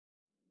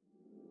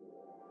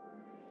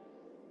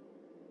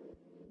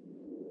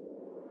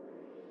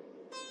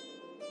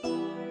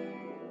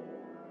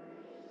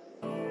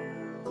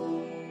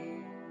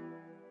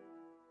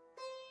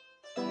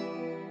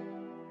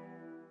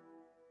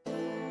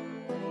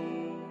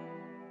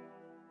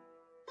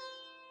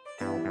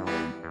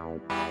Bad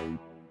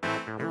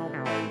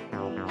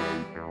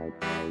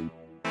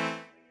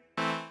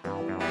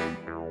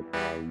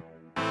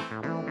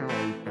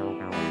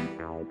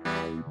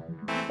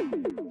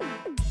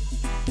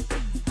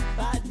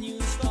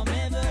news from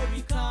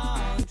every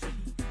country.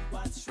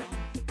 What's wrong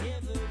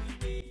every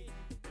way?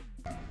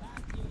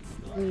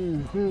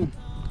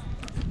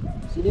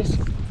 See this?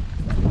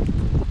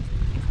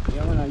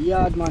 Yeah, man, a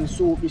yardman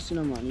soup this, you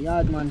know, man.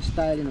 Yardman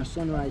style, you know,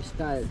 sunrise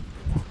style.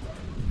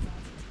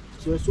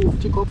 So the soup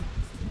thick up.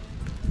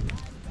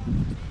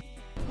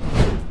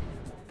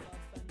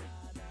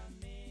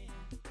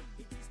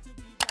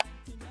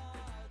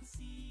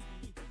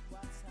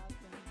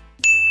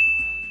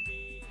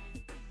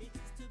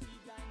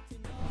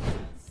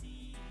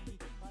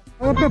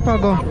 Oh, pepper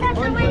go.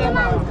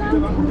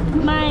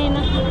 Mine.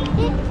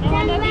 If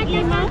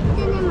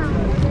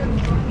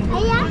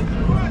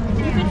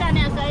you tell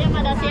me, so your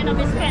mother say no,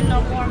 we spend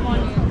no more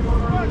money.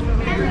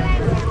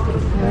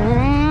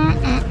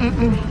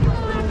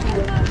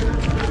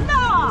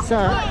 No.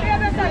 Sir.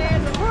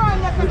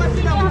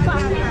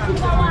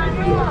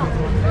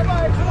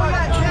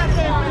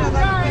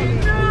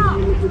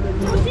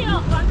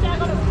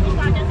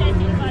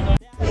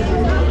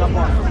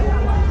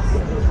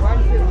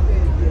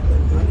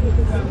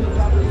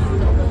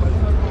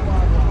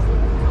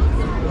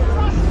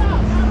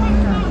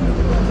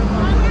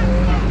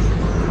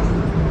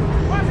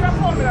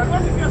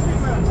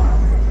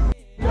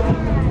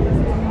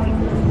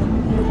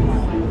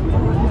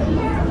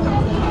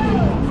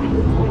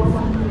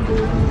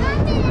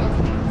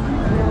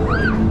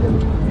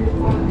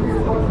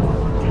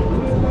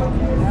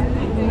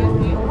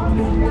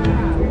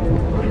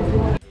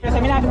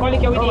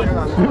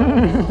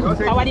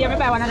 How do you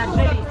buy one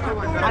actually? I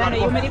don't know,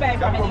 you may buy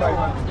from anywhere.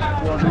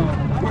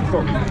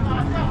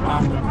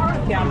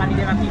 Yeah, man,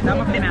 you have some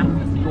of them.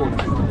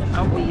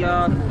 How we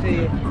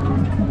say,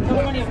 no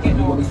money you get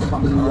no. That's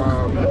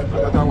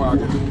how I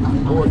get it.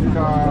 Oh, you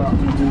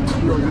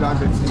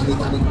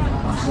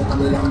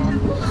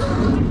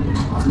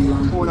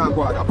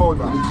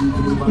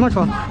How much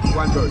for?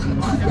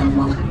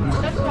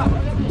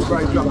 1/3.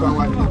 Price drop on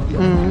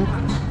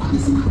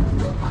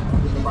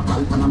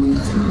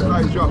 150.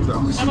 Price drop, sir.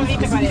 I'm going to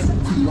eat about it.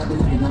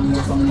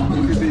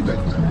 You see that?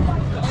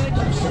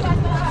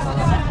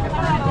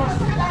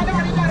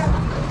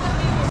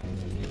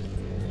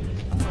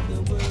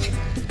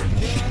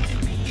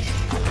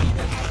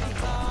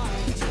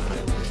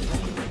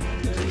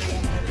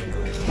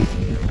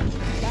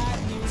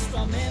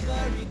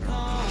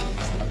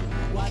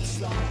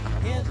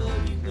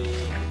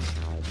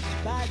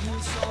 Bad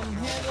news from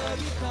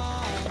every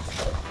country.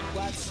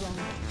 What's wrong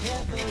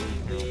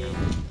everywhere?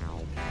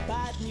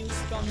 Bad news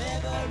from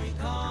every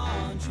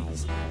country.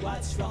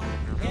 What's wrong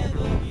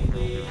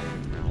everywhere?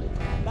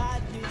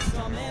 Bad news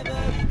from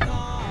every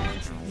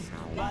country.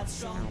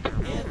 What's wrong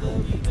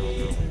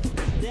everywhere?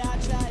 They are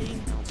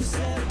trying to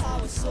save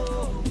our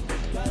soul,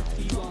 but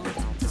we want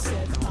to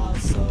save our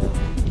soul.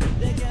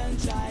 They can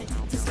try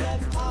to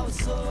save our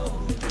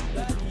soul,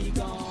 but we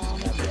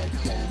gonna let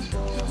them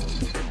go.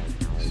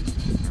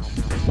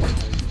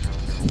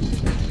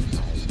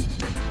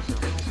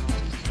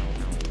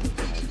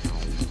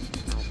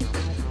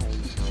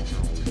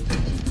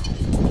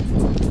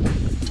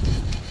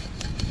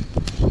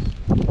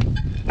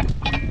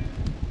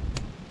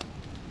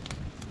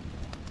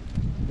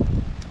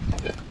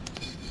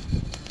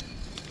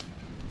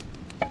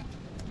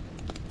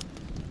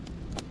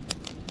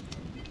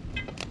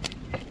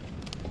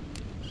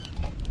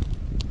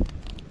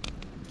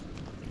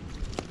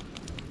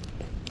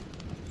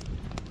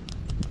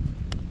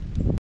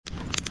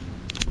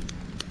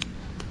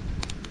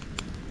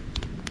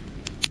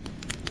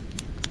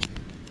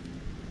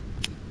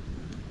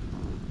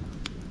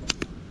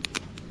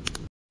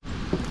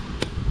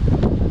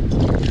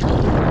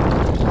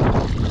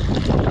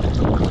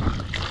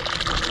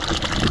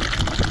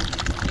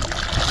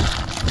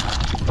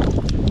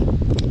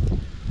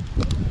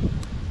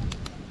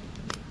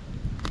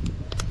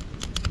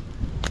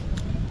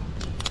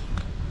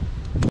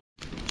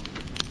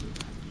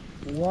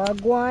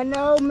 What going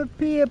now, my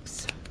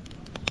peeps?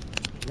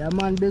 Yeah,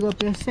 man, big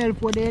up yourself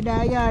for the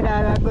yard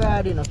or the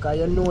garden, because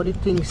you know the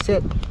thing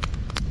set.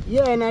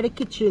 Yeah, in the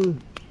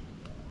kitchen.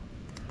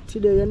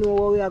 Today, you know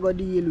what we are going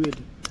to deal with.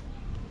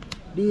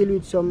 Deal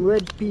with some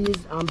red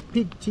peas and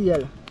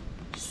pigtail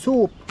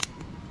soup.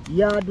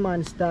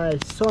 Yardman style,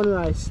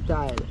 sunrise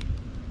style.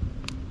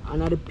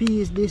 And the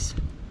peas, this,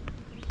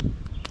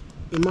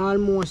 I'm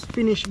almost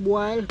finished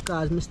boil,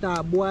 because I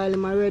start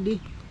boiling already.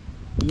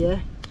 Yeah,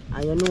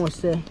 and you know,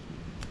 say,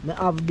 I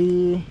have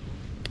the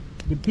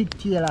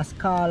pigtail as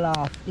call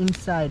off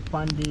inside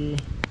on the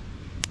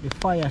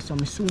fire, so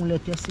I soon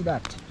let you see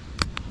that.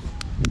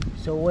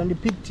 So when the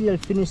pigtail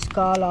finish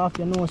call off,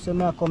 you know, so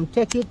I come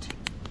take it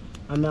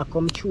and I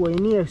come throw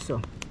in here,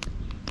 so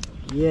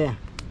yeah.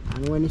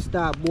 And when it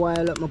start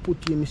boil up, I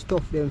put in my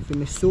stuff them for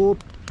my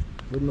soup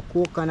with my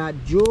coconut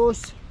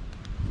juice.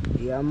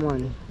 Yeah,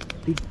 man,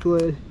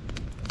 pigtail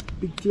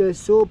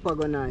soup are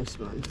go nice,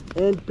 man.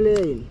 Ain't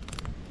playing.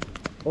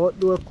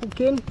 Outdoor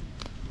cooking,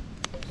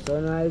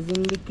 Sunrise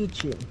in the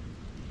kitchen.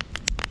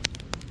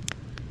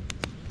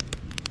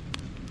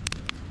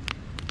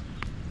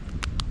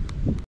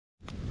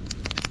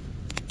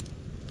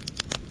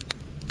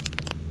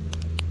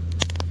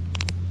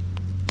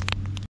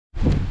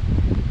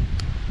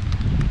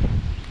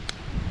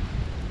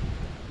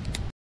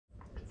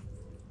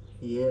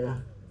 Yeah,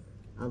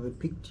 I have a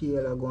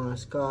pigtail I go and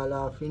scald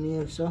off in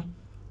here, so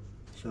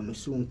I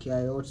soon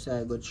carry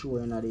outside go throw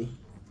in the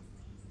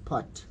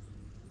pot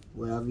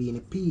where I have in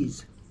the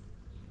peas.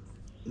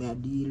 I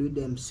deal with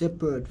them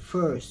separate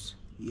first.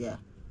 Yeah,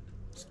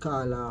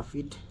 scald off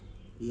it.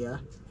 Yeah,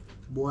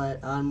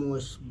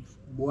 almost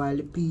boil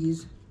the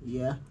peas.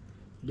 Yeah,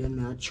 then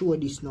I throw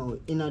this now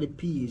in the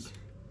peas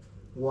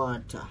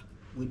water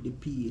with the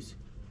peas,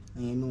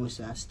 and you know,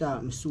 so I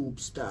start my soup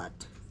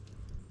start.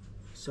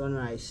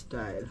 Sunrise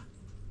style.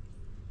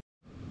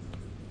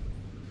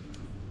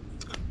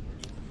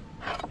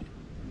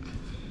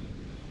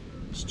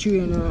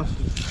 Strain off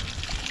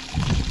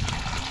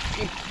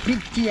the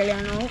pigtail,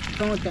 you know.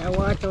 Count the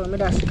water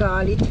when I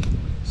scald it.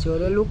 So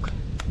they look.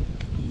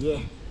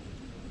 Yeah.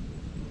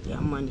 Yeah,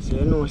 man. So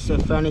you know, so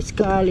from the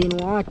scalding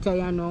water,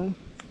 you know,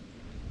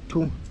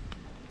 to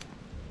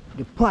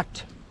the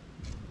pot.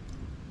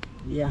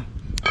 Yeah.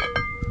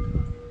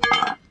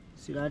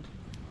 See that?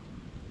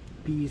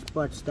 Peas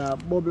pot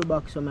start bubble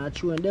back, so I'm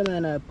throwing them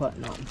in the pot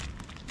now.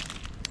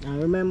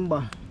 And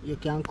remember, you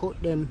can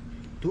cut them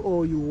to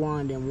how you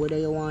want them, whether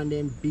you want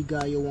them big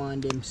or you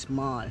want them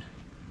small.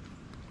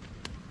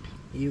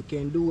 You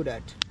can do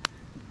that.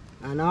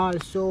 And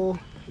also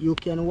you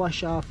can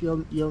wash off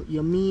your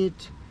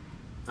meat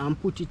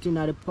and put it in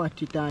the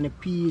pot it and the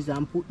peas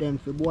and put them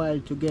for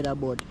boil together,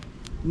 but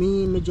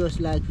me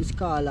just like to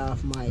scald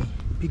off my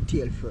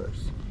pigtail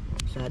first.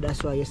 So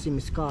that's why you see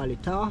me scald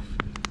it off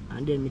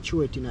and then me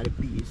throw it in the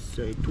peas.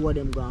 So the two of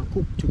them gonna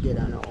cook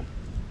together now.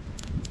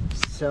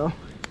 So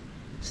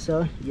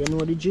you know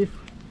the drift.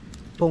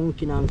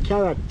 Pumpkin and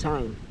carrot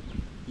time.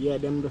 Yeah,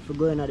 them go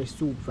go in the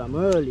soup from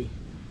early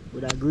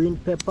with a green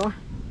pepper,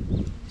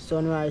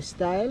 sunrise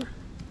style.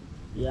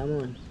 Yeah,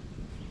 man.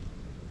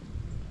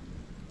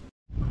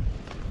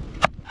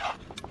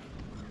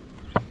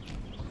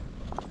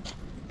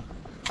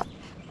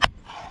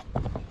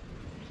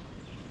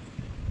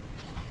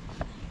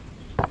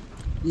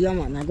 Yeah,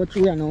 man, I go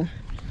through here now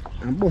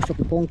and bust up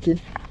the pumpkin.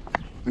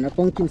 And the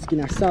pumpkin skin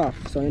is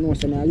soft, so you know,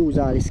 so I use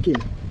all the skin.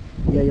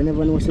 Yeah, you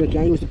never know, so you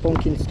can use the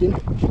pumpkin skin.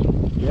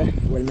 Yeah,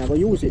 well, I'm going to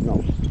use it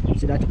now.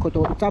 See that you cut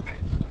out the top?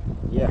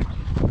 Yeah,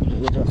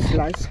 you just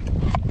slice.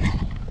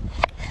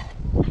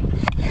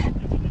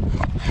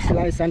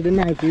 Slice and the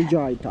knife will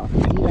draw it off. See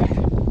that?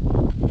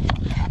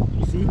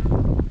 See?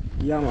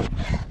 Yeah, man.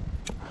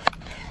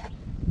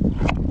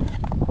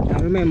 Now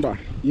remember,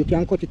 you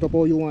can cut it up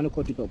how you want to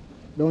cut it up.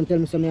 Don't tell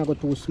me so I go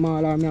too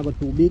small or I go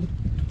too big.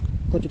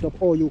 Cut it up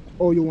how you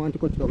want to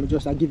cut it up. I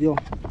just give you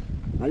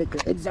a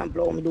little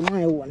example how I do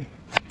my one.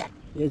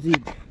 You see?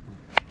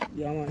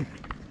 Yeah, man.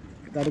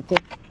 Gotta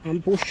cut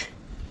and push.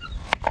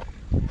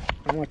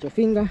 And watch your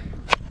finger.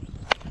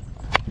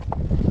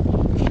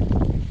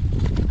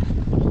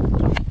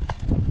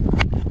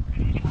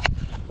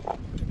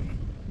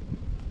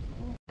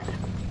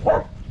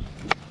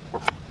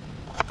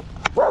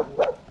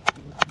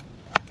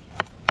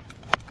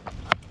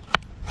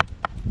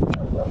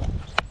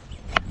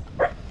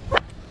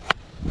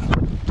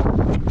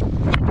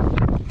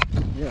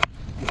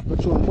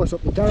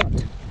 Up the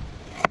carrot.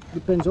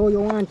 Depends how you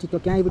want it. You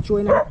can even throw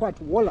in the pot,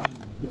 voila.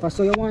 If I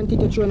say you want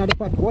it, you throw in the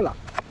pot, voila.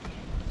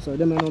 So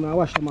then I know I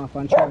wash them off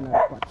and throw in the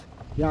pot.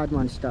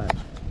 Yardman style.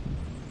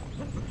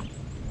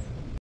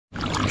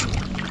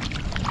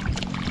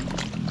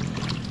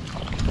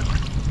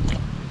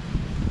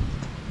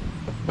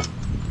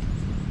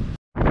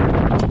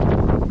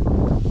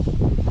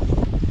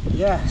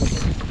 Yes.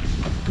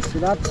 See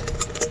that?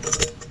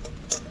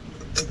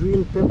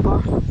 Green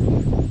pepper.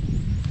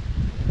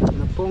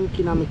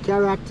 Pumpkin and my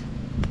carrot,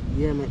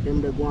 yeah, make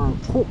them they go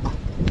and cook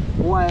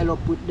while I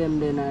put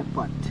them in a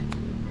pot.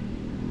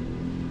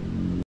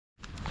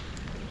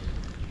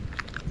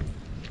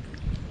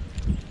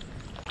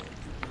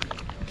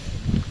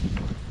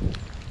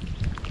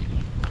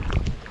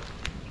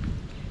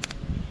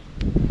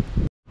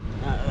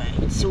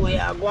 Alright, so we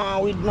are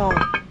going with now.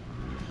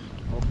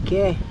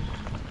 Okay.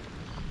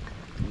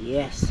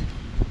 Yes.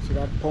 So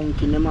that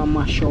pumpkin them are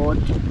mash out.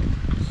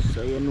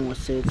 So you know,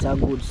 so it's a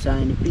good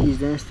sign. The peas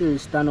then still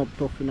stand up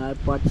tough in our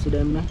pot, see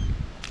them there.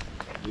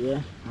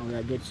 Yeah, and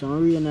we get some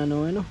rain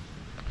now, you know.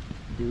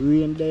 The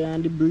rain there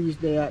and the breeze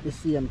there at the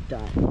same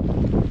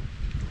time.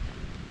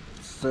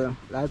 So,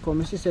 like how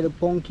I said, the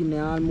pumpkin they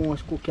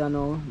almost cook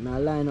now. I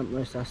line up the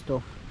rest of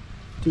stuff.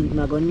 Think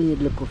I'm gonna need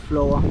a little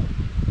flour.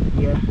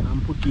 Yeah,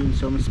 and put in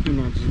some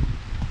spinach.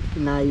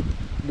 Tonight,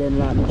 then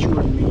like me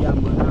chewing me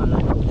yam and all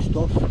that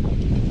stuff.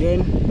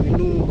 Then me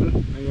noodle,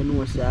 and you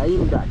know, say I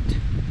am that.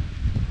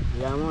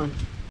 Yeah, man.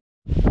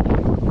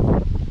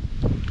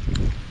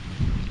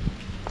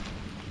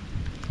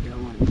 Yeah,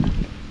 man.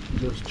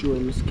 Just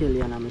throwing my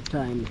scallion and my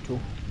thyme to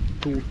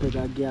 2 peg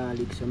of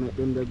garlic, so make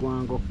them they go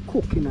and go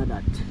cook in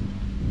that.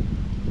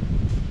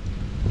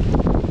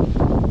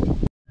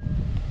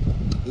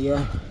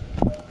 Yeah,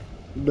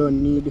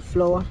 don't need the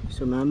flour,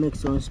 so I make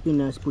some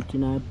spinach put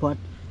in a pot.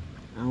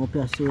 And hope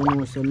you see, you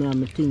know, so I have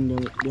my thing,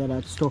 the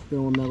other stuff that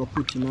I'm going to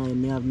put in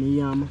here. I have my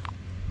yam,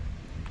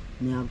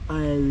 I have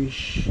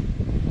Irish,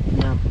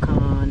 I have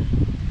corn,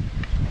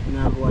 I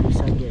have what is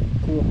again,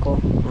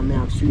 cocoa, and I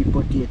have sweet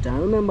potato.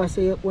 And remember,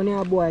 say, when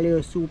you boil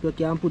your soup, you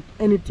can put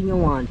anything you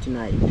want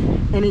tonight,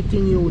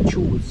 anything you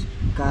choose.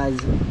 Because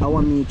I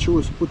want me to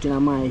choose put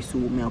in my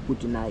soup, I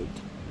put in it.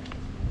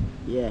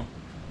 Yeah,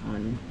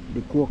 and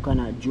the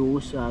coconut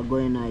juice are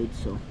going in it,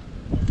 so.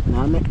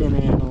 Now I make them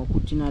here now,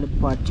 put in the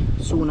pot.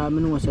 Soon I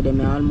know so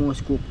them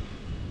almost cook.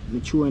 I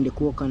throw in the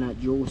coconut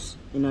juice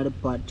in the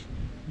pot.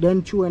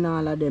 Then throw in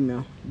all of them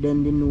here.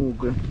 Then the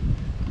noodle.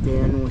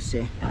 Then you know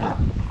say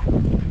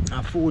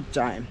a food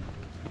time.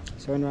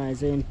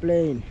 Sunrise ain't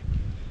playing.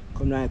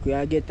 Come like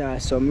we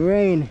get some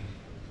rain.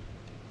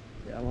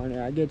 Yeah man,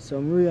 I get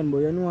some rain, but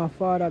you know how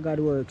Father God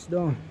works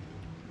though.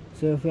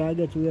 So if I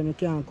get rain you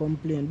can't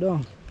complain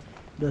though.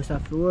 Just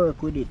have to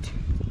work with it.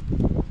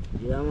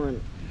 Yeah man.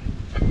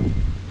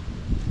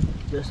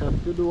 Just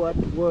have to do what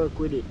work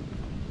with it.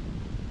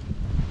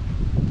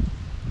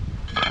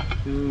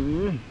 Yeah,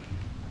 man,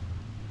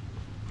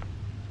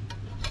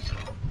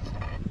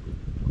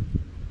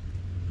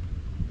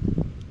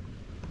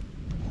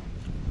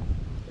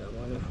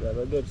 if we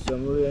ever get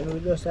some rain, we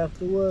just have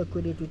to work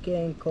with it. We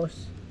can't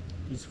cuss.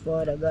 It's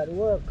Father God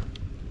work.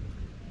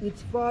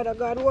 It's Father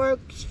God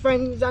works,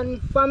 friends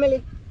and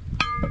family.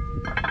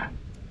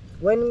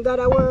 When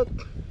God work,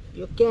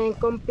 you can't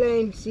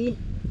complain, see?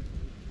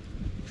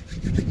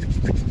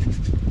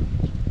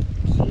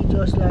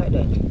 Just like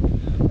that.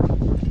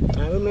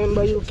 And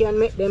remember, you can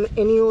make them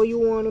anyhow you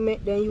want to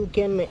make them, you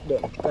can make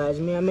them. Because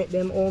me I make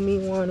them how me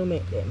want to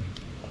make them.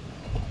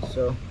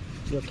 So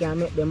you can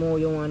make them how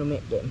you want to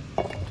make them.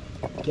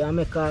 You can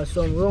make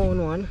some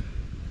round one,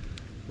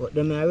 but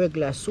them are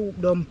regular soup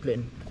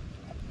dumpling.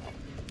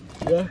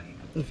 Yeah?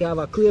 If you have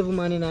a crave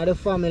man in the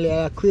family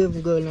or a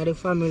crave girl in the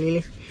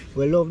family,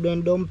 we love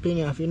them dumpling.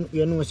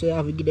 You know, so you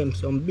have to give them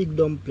some big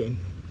dumpling.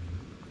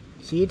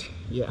 See it?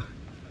 Yeah.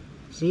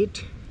 See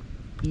it?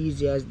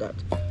 Easy as that.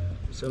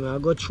 So I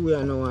go through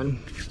here now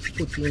and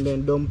put in the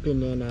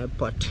dumpling in a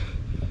pot.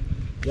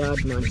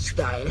 Yardman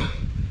style.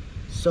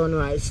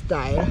 Sunrise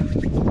style.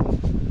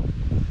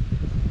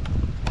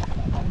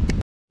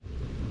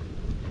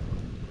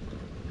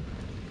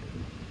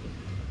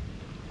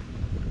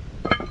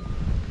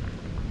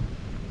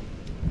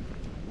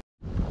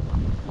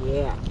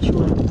 Yeah,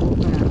 throw the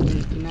coconut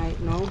milk tonight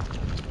now.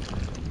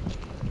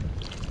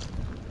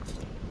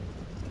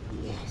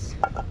 Yes.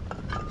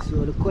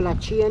 So the color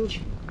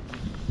change.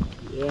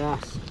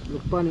 Yes,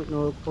 look on it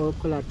now, all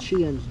color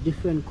change,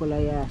 different color,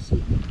 yes.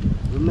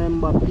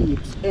 Remember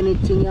peeps,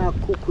 anything you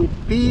cook with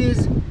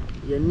peas,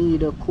 you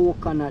need a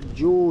coconut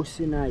juice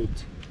in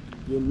it.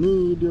 You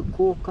need your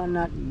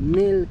coconut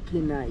milk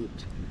in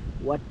it.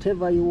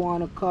 Whatever you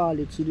want to call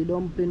it. See the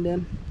dumpling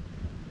them?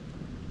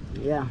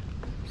 Yeah.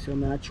 So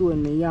I throw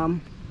in my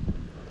yam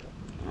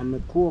and my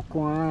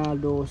cocoa and all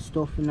those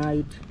stuff in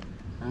it.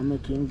 And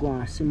make it go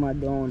and simmer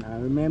down.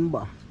 And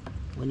remember,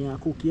 when you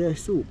cook your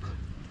soup,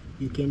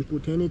 you can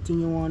put anything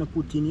you want to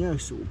put in your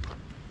soup.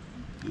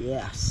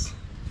 Yes.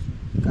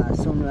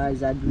 Because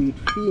Sunrise I do it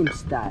theme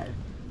style.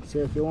 So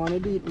if you want to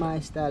do it my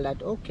style,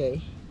 that's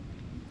okay.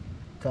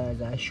 Because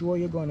I'm sure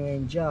you're going to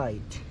enjoy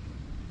it.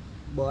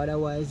 But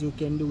otherwise you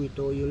can do it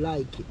how you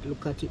like it.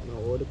 Look at it now,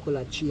 all the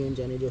color change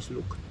and it just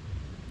look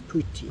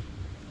pretty.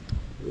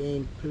 We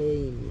ain't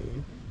playing,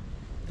 man.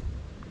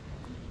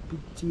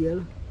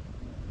 Pigtail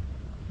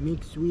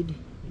mixed with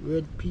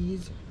red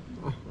peas.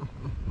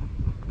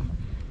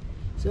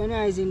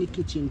 Sunrise in the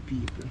kitchen,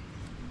 people.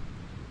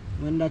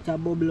 When that a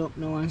bubble up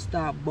now and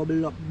start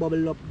bubble up,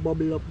 bubble up,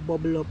 bubble up,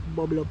 bubble up,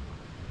 bubble up,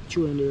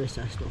 throwing the rest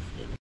of stuff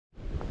then.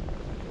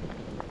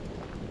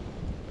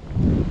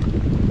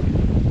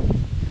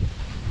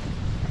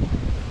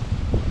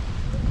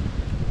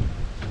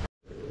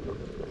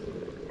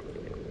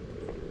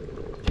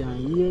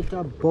 Can you hear it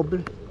a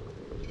bubble?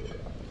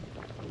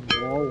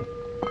 Wow.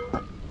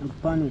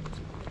 Look on it.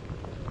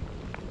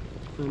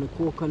 So the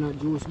coconut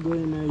juice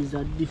going there is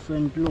a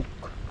different look.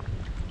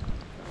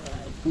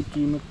 Put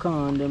in the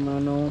corn them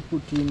and now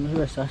put in the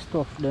rest of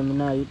stuff them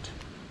in it.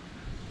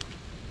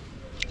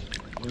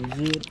 Is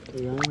it?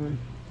 Yeah.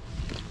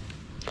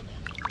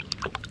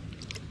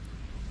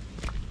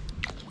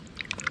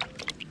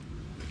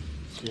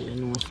 So you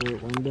know, so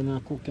when them are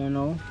cooking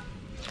now,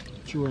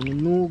 throw in the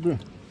noodle.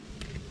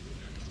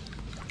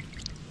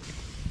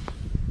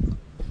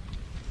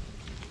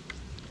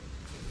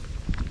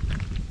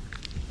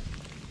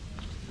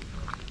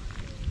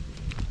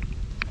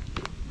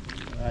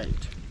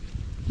 Right.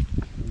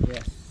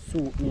 Yes,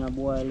 soup me a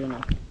boil, you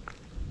know.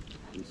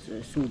 It's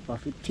a soup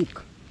of it thick.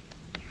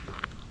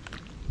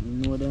 You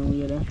know them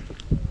way there?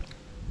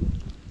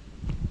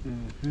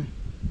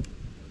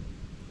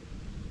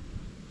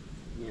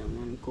 Yeah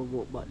man,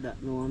 cover up but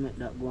that now I make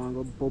that go and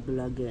go bubble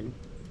again.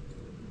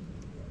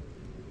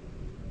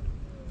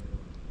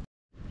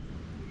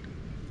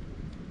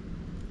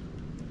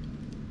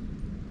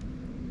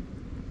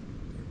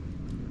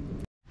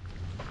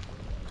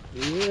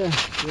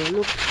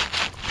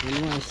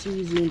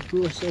 season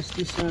process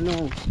this one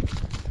now.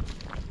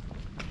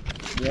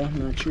 Yeah,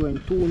 not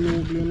showing too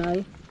noodle in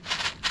it.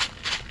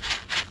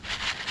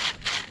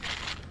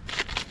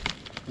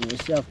 You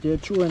see after you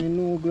throw in the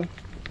noodle,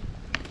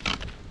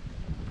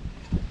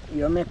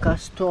 you make a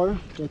stir,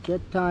 take your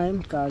time,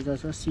 because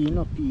as you see, you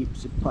know,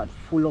 peeps, the pot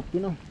full up,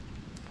 you know.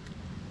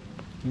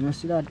 You know,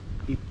 see that?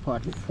 The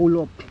pot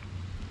full up.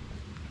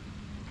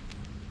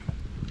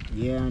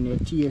 Yeah, and you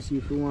taste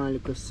if you want a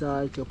little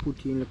salt, you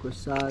put in a little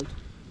salt.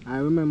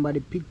 And remember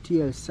the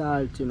pigtail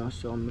salt, you know,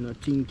 so I don't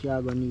think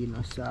you're going to need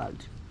no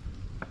salt.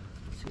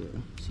 So,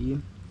 see?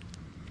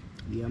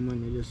 Yeah,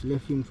 man, you just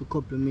left him for a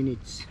couple of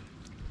minutes.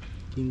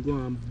 He go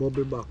and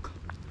bubble back.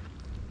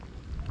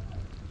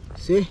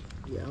 See?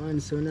 Yeah,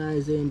 man, so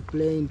nice and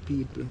plain,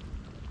 people.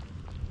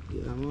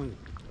 Yeah, man.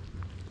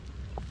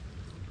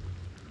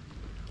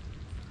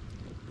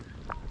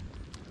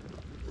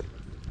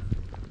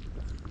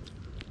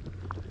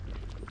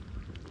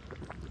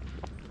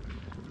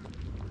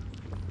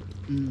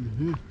 Yeah,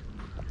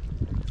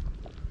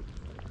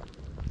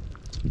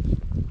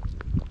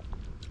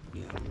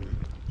 man.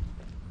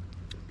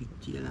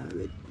 Pigtail and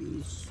red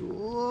pea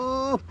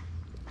soup.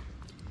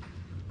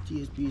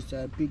 Taste piece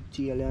of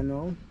pigtail, you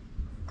know.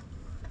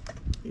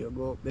 You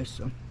go up best,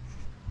 so.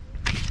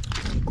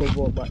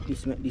 Cover up back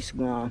this, make this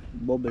go and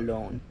bubble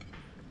down.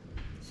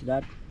 See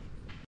that?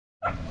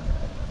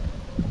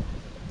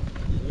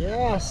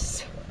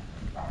 Yes!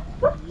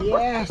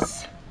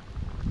 Yes!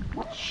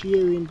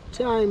 Sharing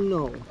time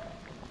now.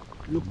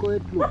 Look how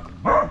it look.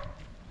 I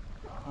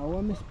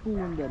want my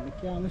spoon then. I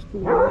can't my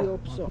spoon way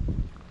up so.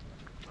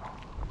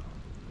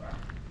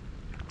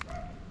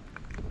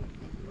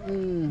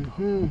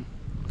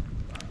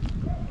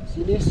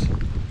 See this?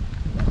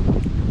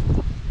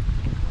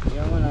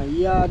 Yeah man, a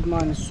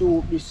yardman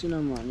soup this, you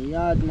know, man.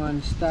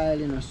 Yardman style,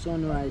 you know,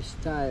 sunrise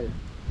style.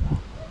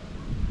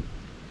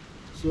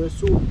 See your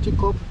soup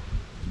thick up.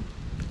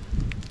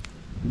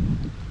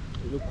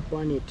 Look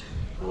upon it.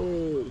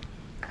 Hey.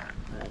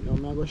 Right, now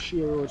I'm going to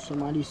share out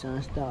some of this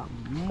and start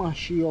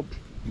mash it up.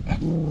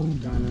 That's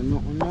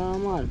nothing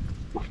normal.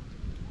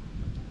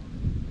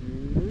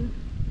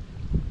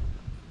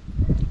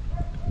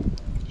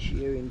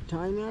 Sharing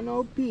time here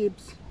now,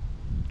 peeps.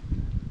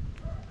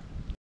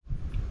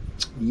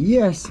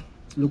 Yes,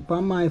 look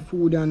at my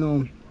food here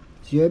now.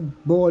 See a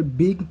bowl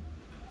big.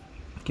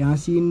 Can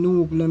see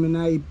nook,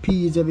 lemon,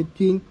 peas,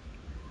 everything.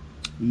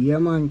 Yeah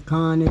man,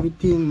 corn,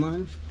 everything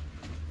man.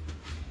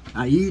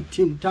 I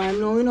eating time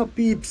now, you know,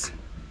 peeps.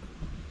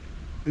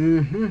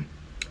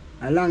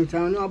 A long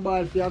time no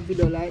ball for a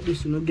video like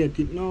this, you know, get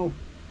it now.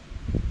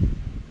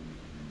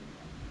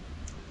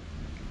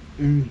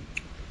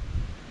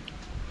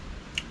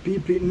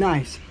 People, it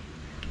nice.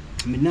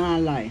 Me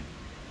not lie.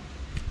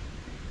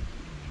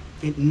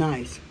 It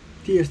nice.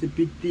 Taste the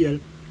pigtail.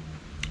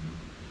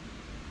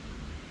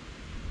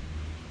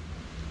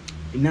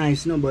 It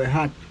nice, no, but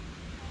hot.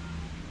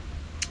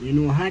 You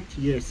know hot?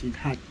 Yes, it's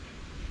hot.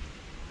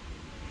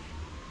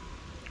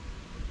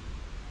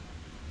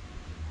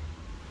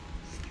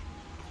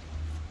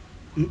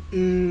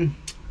 Me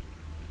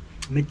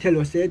tell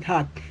you, say it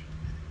hot.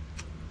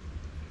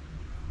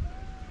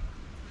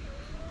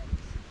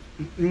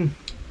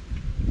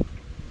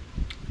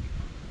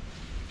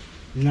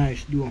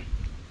 Nice though.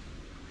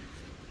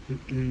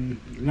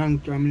 Long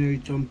time I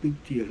eat some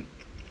pigtail.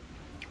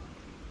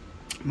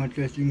 I'm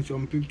tasting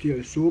some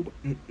pigtail soup.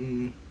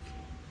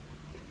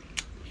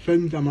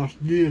 Sometimes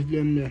days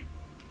them there.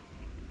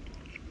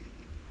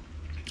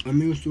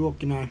 I'm used to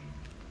work in a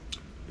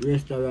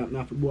restaurant. I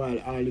have to boil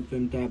all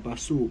different type of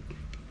soup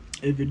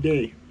every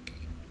day.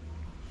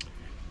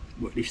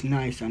 But it's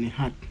nice and it's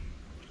hot.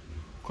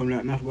 Come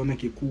like I have to go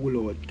make it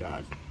cool out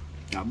because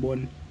it's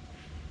bun.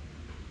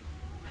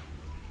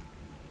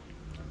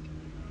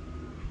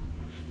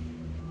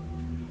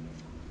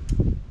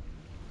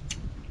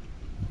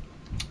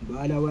 But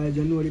otherwise,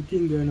 you know the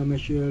thing going on.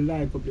 Make sure you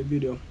like up the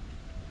video,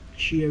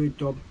 share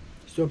it up,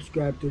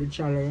 subscribe to the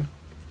channel,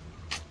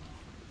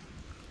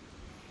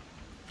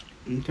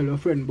 and tell a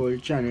friend about the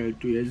channel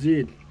to use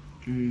it.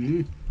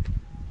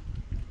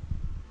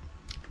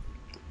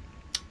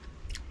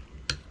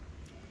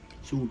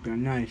 Super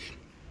nice.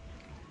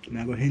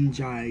 I'm going to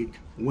enjoy it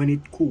when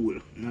it's cool,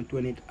 not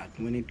when it's hot,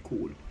 when it's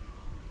cool.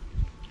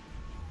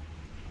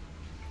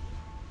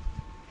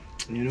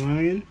 You know what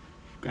I mean?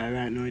 Because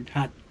right now it's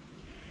hot.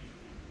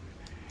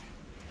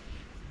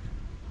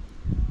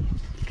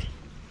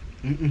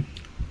 I'm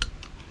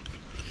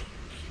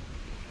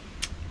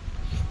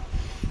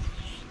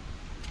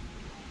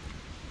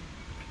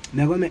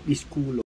going to make this cool.